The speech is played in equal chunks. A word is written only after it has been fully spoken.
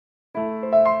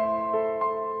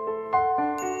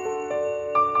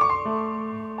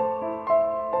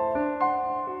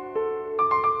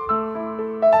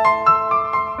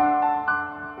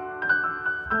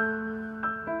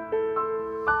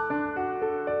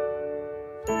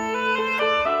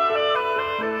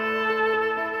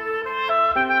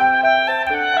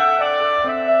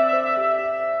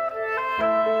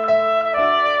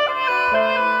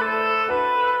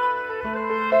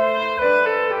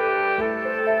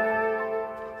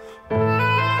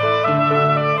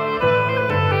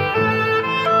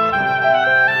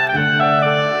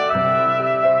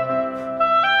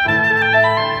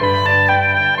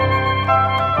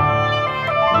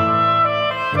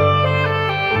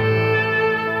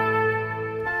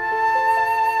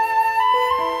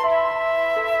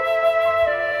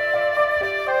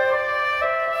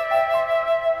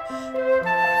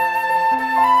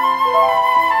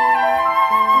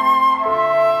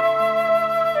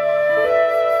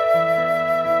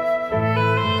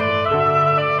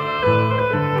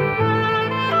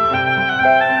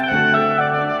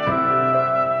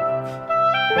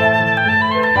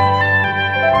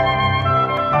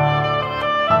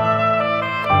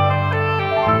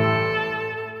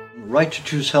Right to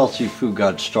Choose Healthy Food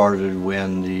got started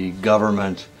when the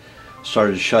government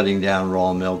started shutting down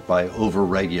raw milk by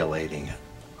over-regulating it,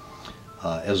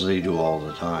 as they do all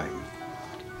the time.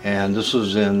 And this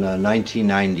was in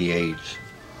 1998.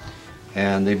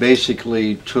 And they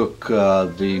basically took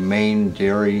the main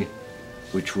dairy,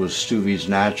 which was Stuvie's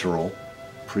Natural,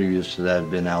 previous to that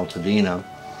had been Altadena,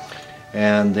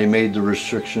 and they made the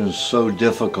restrictions so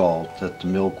difficult that the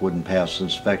milk wouldn't pass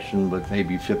inspection but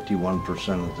maybe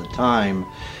 51% of the time,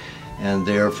 and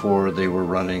therefore they were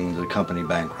running the company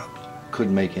bankrupt,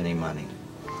 couldn't make any money.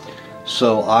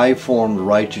 So I formed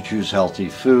Right to Choose Healthy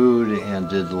Food and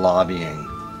did lobbying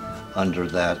under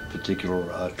that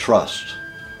particular trust.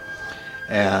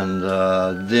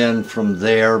 And then from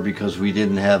there, because we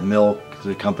didn't have milk,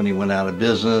 the company went out of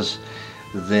business.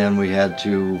 Then we had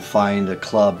to find a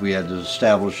club, we had to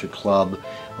establish a club,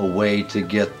 a way to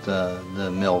get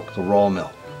the milk, the raw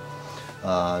milk,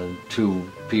 to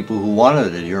people who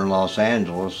wanted it here in Los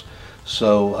Angeles.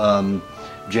 So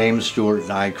James Stewart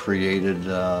and I created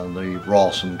the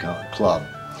Rawesome Club.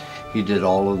 He did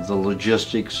all of the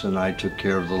logistics and I took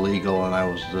care of the legal, and I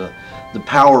was the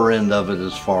power end of it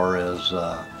as far as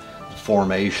the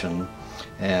formation.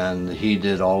 And he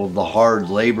did all of the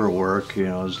hard labor work, you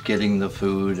know, is getting the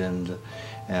food and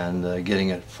getting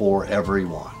it for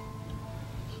everyone.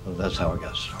 So that's how it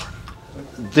got started.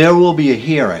 There will be a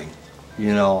hearing.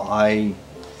 You know, I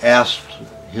asked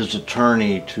his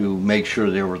attorney to make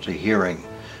sure there was a hearing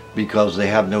because they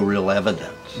have no real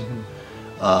evidence.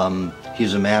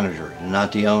 He's a manager,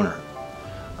 not the owner.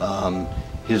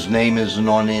 His name isn't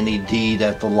on any deed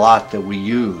at the lot that we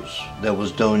use that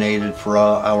was donated for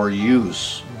our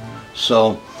use.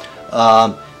 So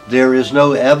there is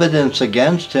no evidence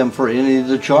against him for any of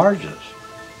the charges.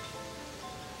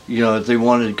 You know, if they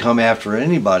wanted to come after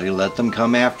anybody, let them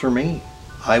come after me.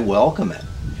 I welcome it,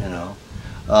 you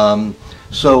know.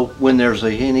 So when there's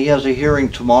and he has a hearing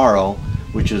tomorrow,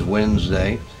 which is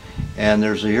Wednesday, and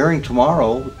there's a hearing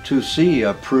tomorrow to see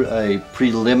a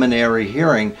preliminary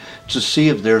hearing to see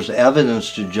if there's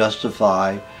evidence to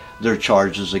justify their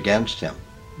charges against him.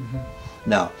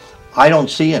 Now, I don't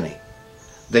see any.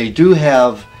 They do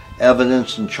have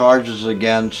evidence and charges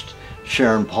against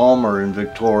Sharon Palmer and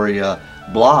Victoria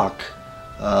Block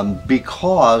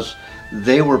because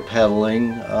they were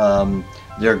peddling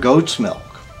their goat's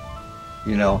milk,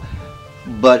 you know,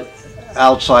 but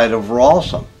outside of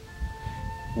Rawesome.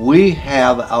 We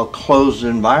have a closed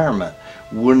environment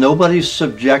where nobody's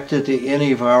subjected to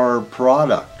any of our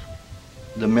product,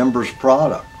 the members'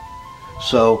 product.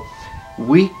 So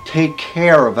we take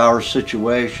care of our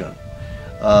situation.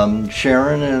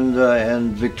 Sharon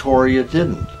and Victoria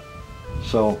didn't.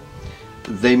 So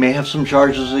they may have some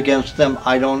charges against them,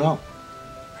 I don't know.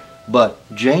 But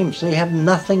James, they have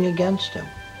nothing against him.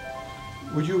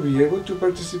 Would you be able to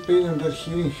participate in that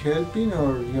hearing helping,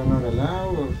 or you're not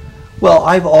allowed? Or? Well,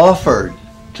 I've offered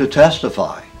to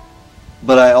testify,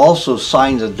 but I also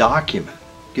signed a document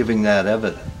giving that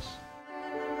evidence.